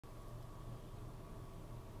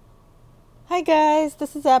Hi guys,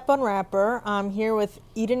 this is App Unwrapper. I'm here with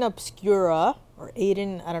Obscura, or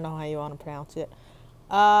Aiden, I don't know how you want to pronounce it.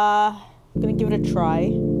 I'm gonna give it a try.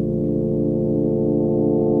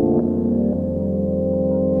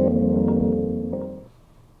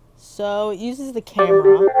 So it uses the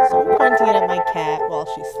camera, so I'm pointing it at my cat while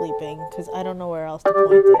she's sleeping, because I don't know where else to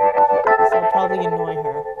point it, so I'll probably annoy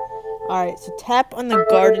her. Alright, so tap on the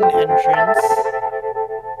garden entrance.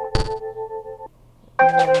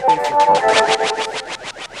 And then basically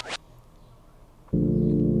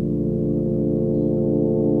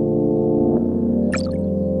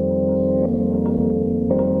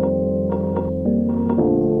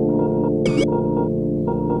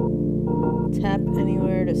tap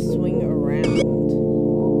anywhere to swing around.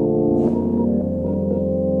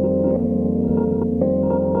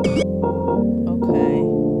 Okay.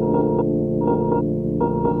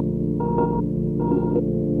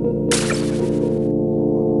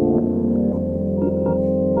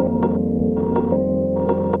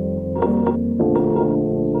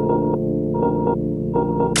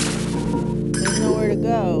 There's nowhere to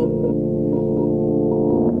go.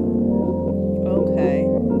 Okay.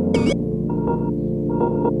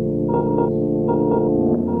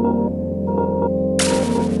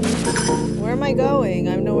 Where am I going?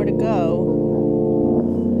 I have nowhere to go.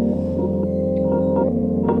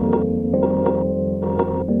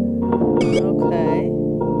 Okay.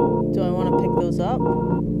 Do I want to pick those up?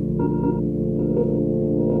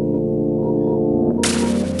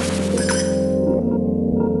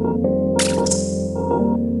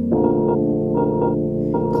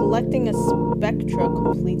 Collecting a spectra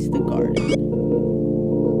completes the garden.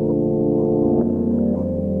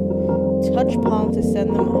 Touch palm to send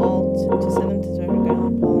them to the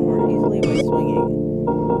ground palm more easily by swinging.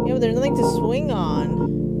 Yeah, but there's nothing to swing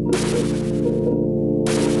on.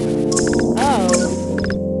 Oh.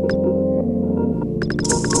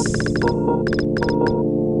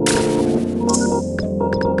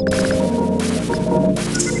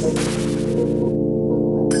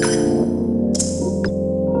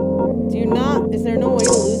 Is there no way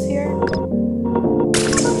to lose here?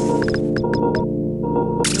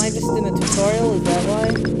 Am I just in a tutorial? Is that why?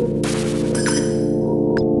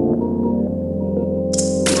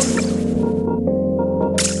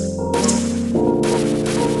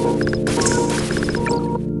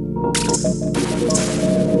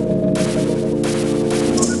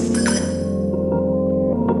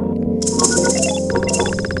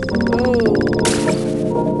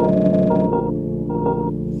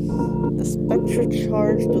 The spectra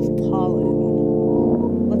charged with pollen.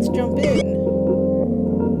 Let's jump in.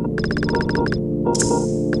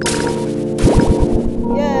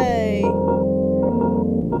 Yay!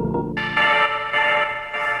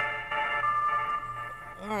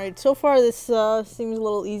 Alright, so far this seems a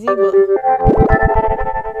little easy, but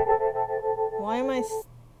why am I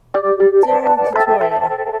still in the tutorial?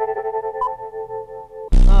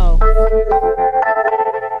 Oh.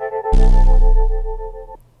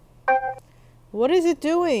 What is it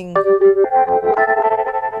doing?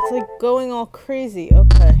 It's like going all crazy.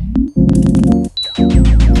 Okay.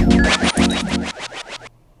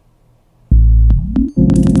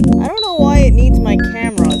 I don't know why it needs my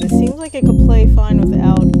camera. This seems like it could play fine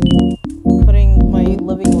without putting my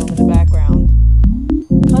living room in the background.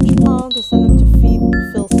 Touch palm to send them to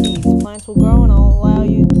fill seeds. Plants will grow and I'll allow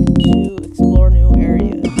you to explore new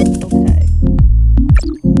areas. Okay.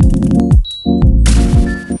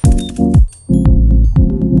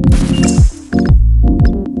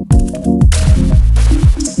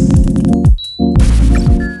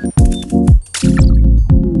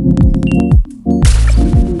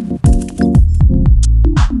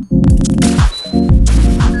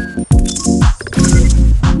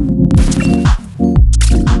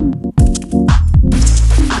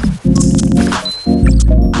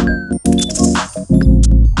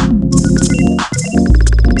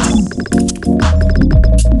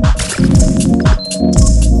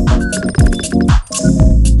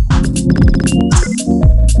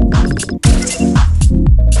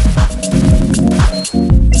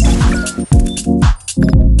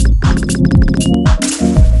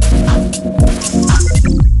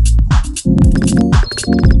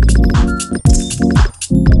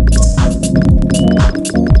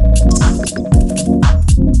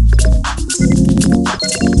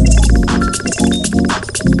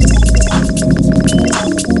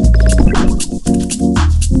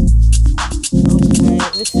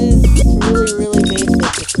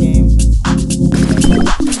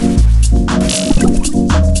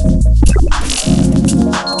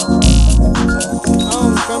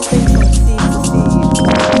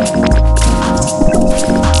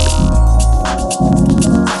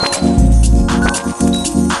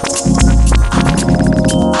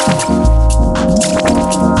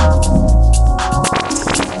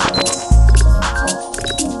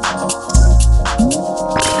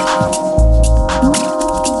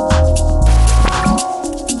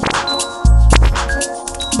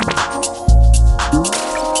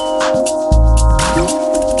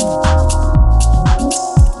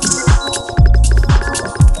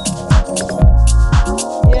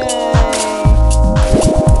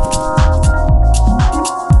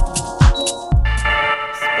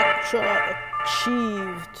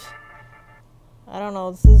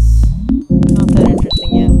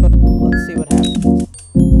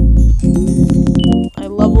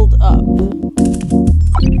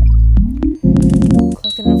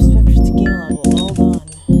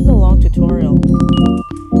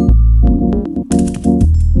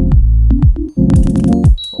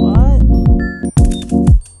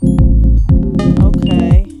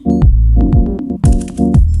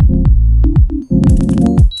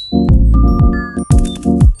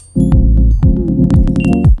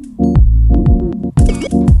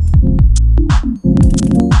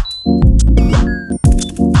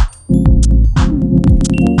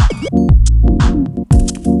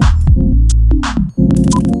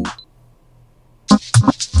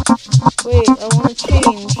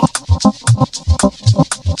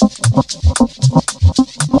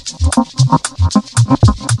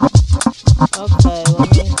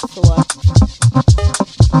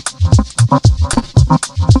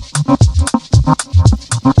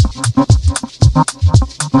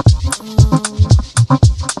 It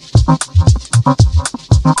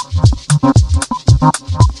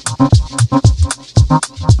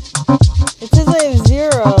says I have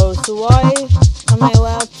 0, so why am I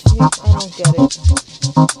allowed to? I don't get it.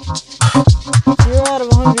 0 out of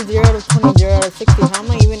 100, 0 out of 20, 0 out of 60. How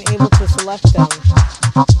am I even able to select them?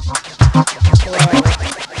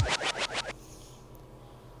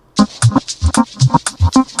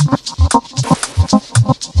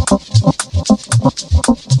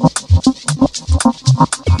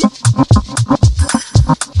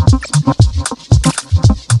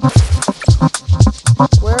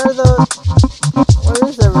 Wow. Where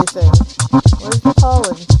is everything? Where's the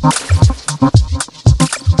pollen?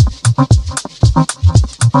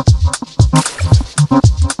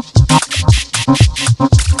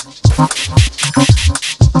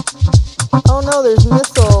 Oh no, there's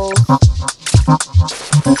missiles.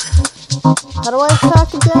 How do I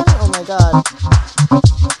attack again? Oh my god.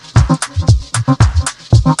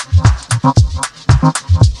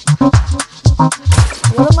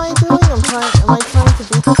 What am I doing? Am I trying to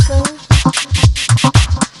beat this thing?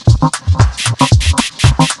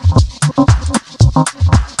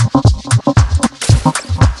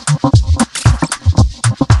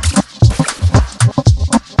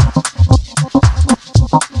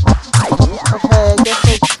 Okay, I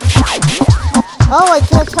guess oh, I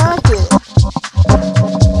can't attack it!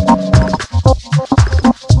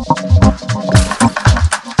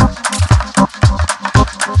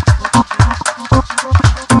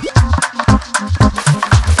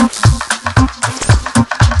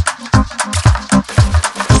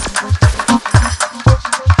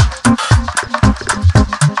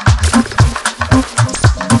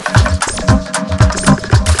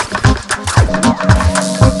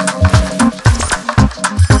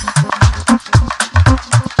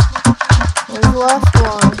 Last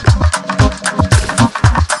one.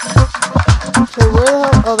 Okay, where the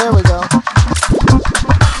hell? Oh, there we go.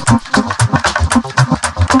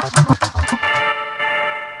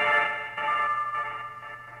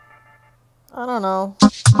 I don't know.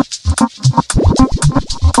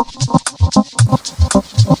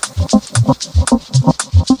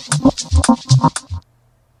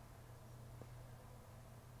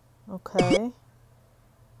 Okay.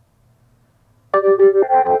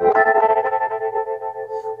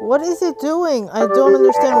 What is it doing? I don't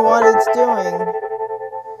understand what it's doing.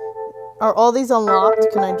 Are all these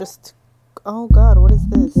unlocked? Can I just... Oh god, what is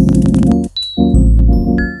this?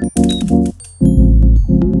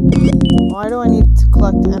 Why do I need to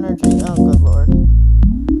collect energy? Oh good lord.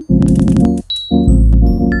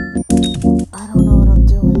 I don't know what I'm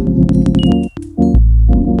doing.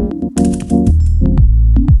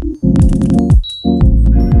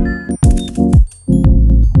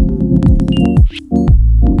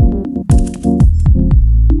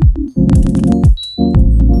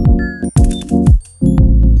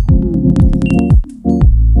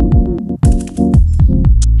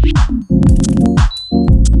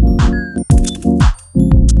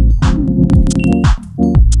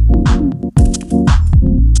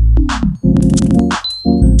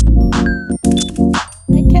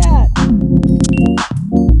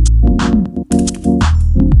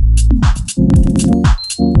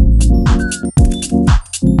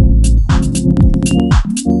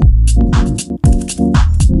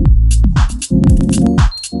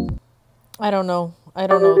 I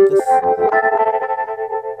don't know what this...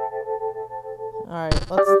 Alright,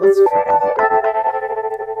 let's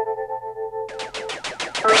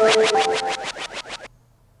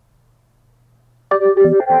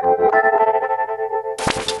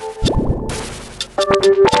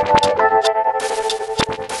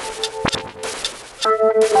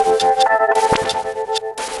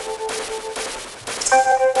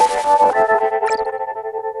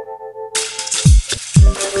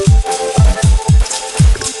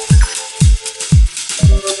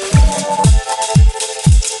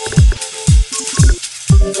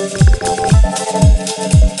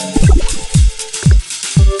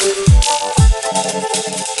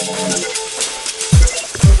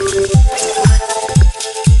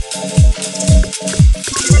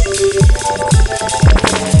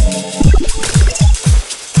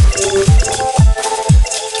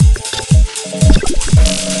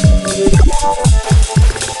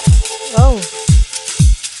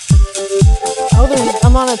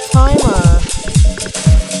I'm on a timer.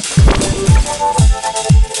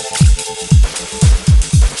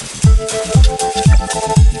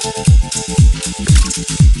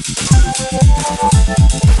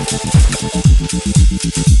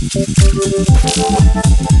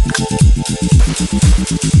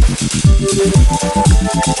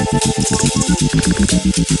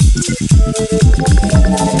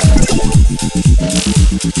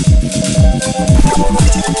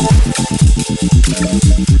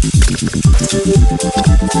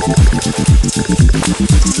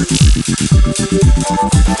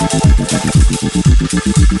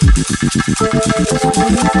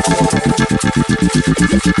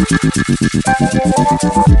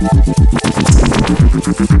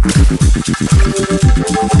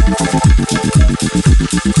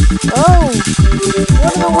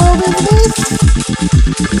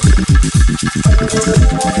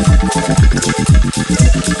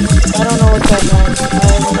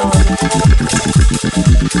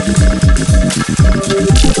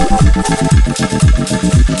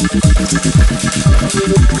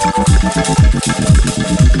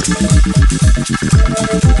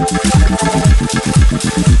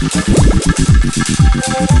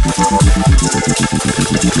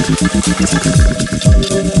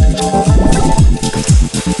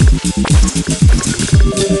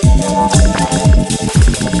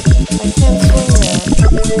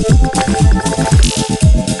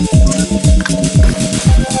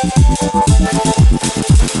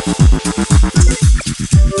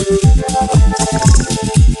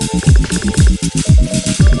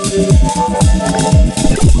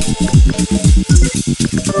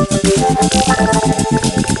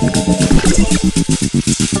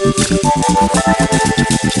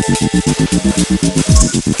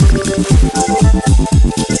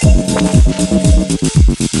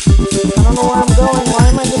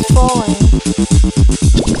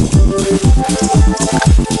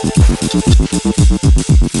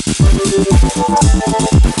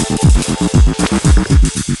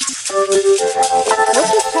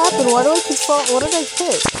 What did I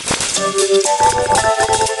hit?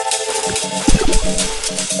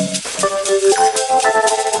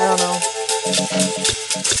 I don't know.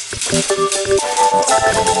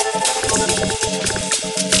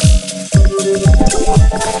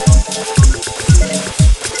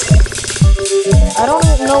 I don't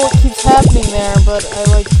even know what keeps happening there, but I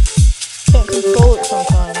like can't control it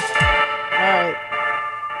sometimes. Alright.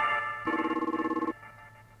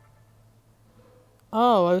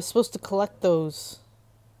 Oh, I was supposed to collect those.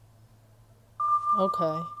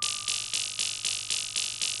 Okay.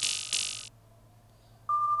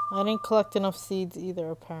 I didn't collect enough seeds either,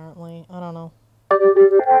 apparently. I don't know.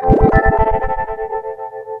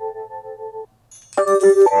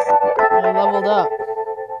 I leveled up.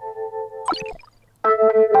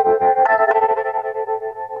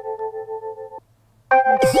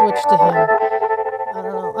 Let's switch to him. I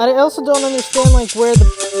don't know. I also don't understand, like, where the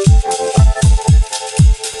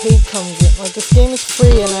paid comes in. Like, this game is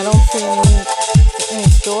free and I don't see any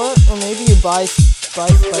store. Or maybe you buy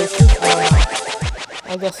spices. I don't know.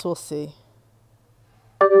 I guess we'll see.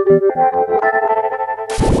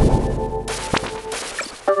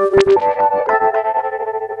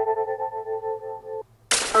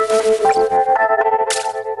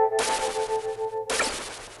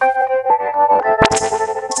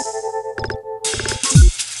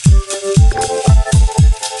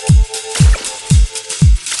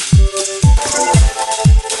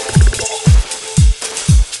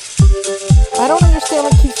 I don't understand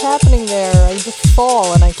what keeps happening there. I just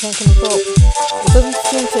fall and I can't control. It doesn't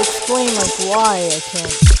seem to explain, like, why I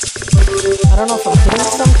can't. I don't know if I'm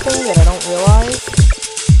hitting something that I don't realize.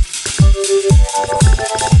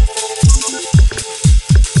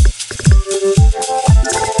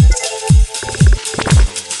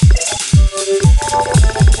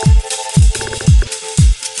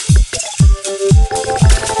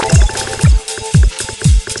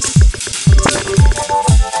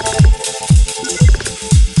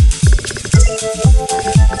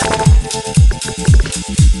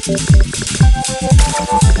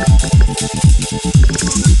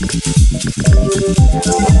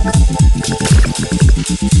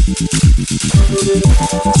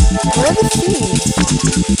 Where are the seeds?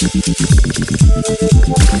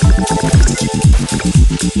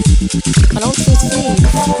 I don't see seeds.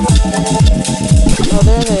 Oh,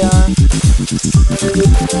 there they are.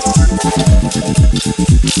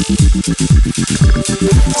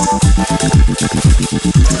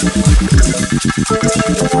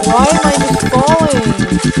 Why am I just falling?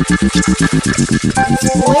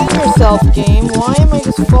 Explain yourself, game. Why am I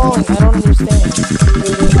just falling? I don't understand.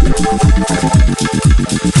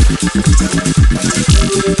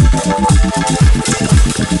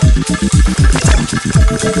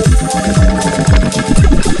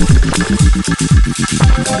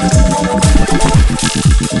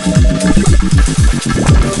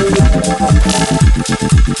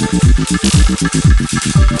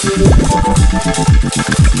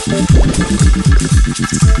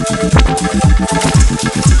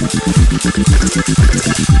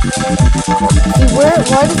 See,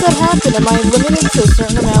 why does that happen? Am I limited to a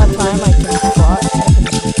certain amount of time I can fly, I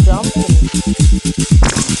can jump?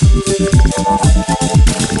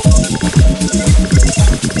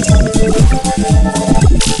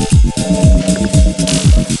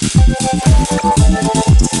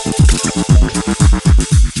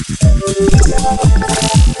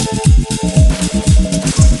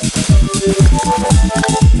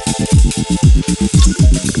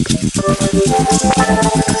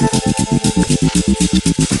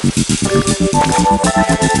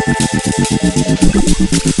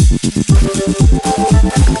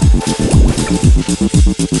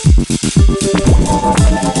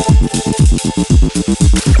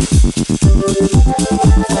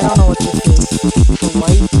 I don't know what this is. The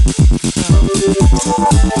light?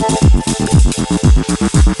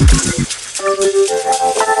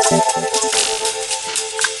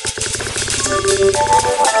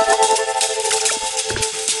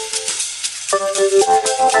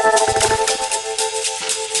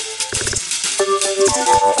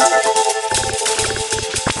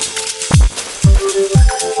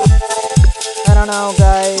 I don't know,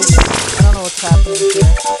 guys. I don't know what's happening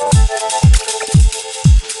here.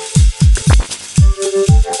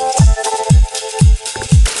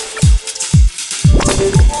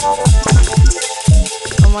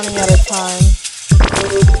 I'm running out of time.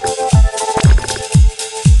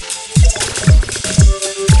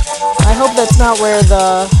 I hope that's not where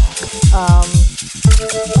the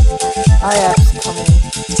iApps come in.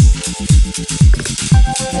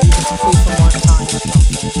 Maybe just pay for more time or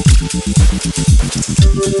something.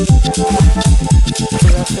 So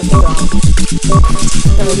that's just done. It's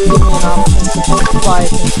gonna give me an option to apply,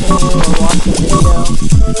 continue, or watch the video.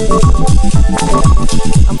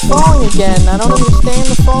 I'm falling again. I don't understand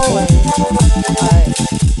the falling.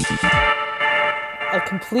 I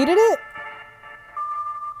completed it?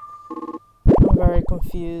 I'm very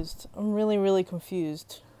confused. I'm really, really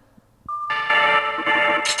confused.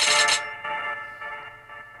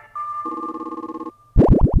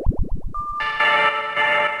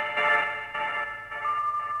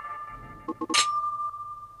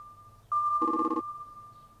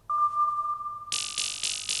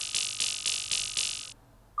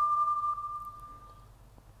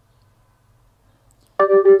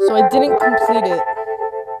 So I didn't complete it.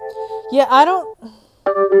 Yeah, I don't...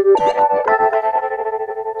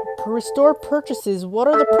 Restore purchases. What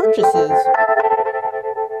are the purchases?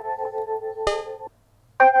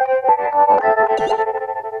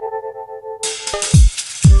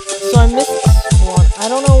 So I missed one. I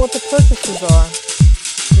don't know what the purchases are.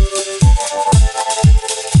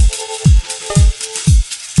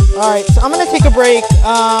 Alright, so I'm gonna take a break.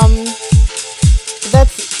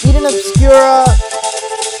 That's Eat an Obscura.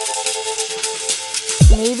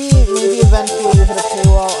 Maybe eventually we hit a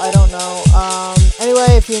paywall. I don't know.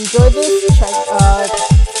 Anyway, if you enjoyed this, check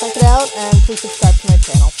it out. And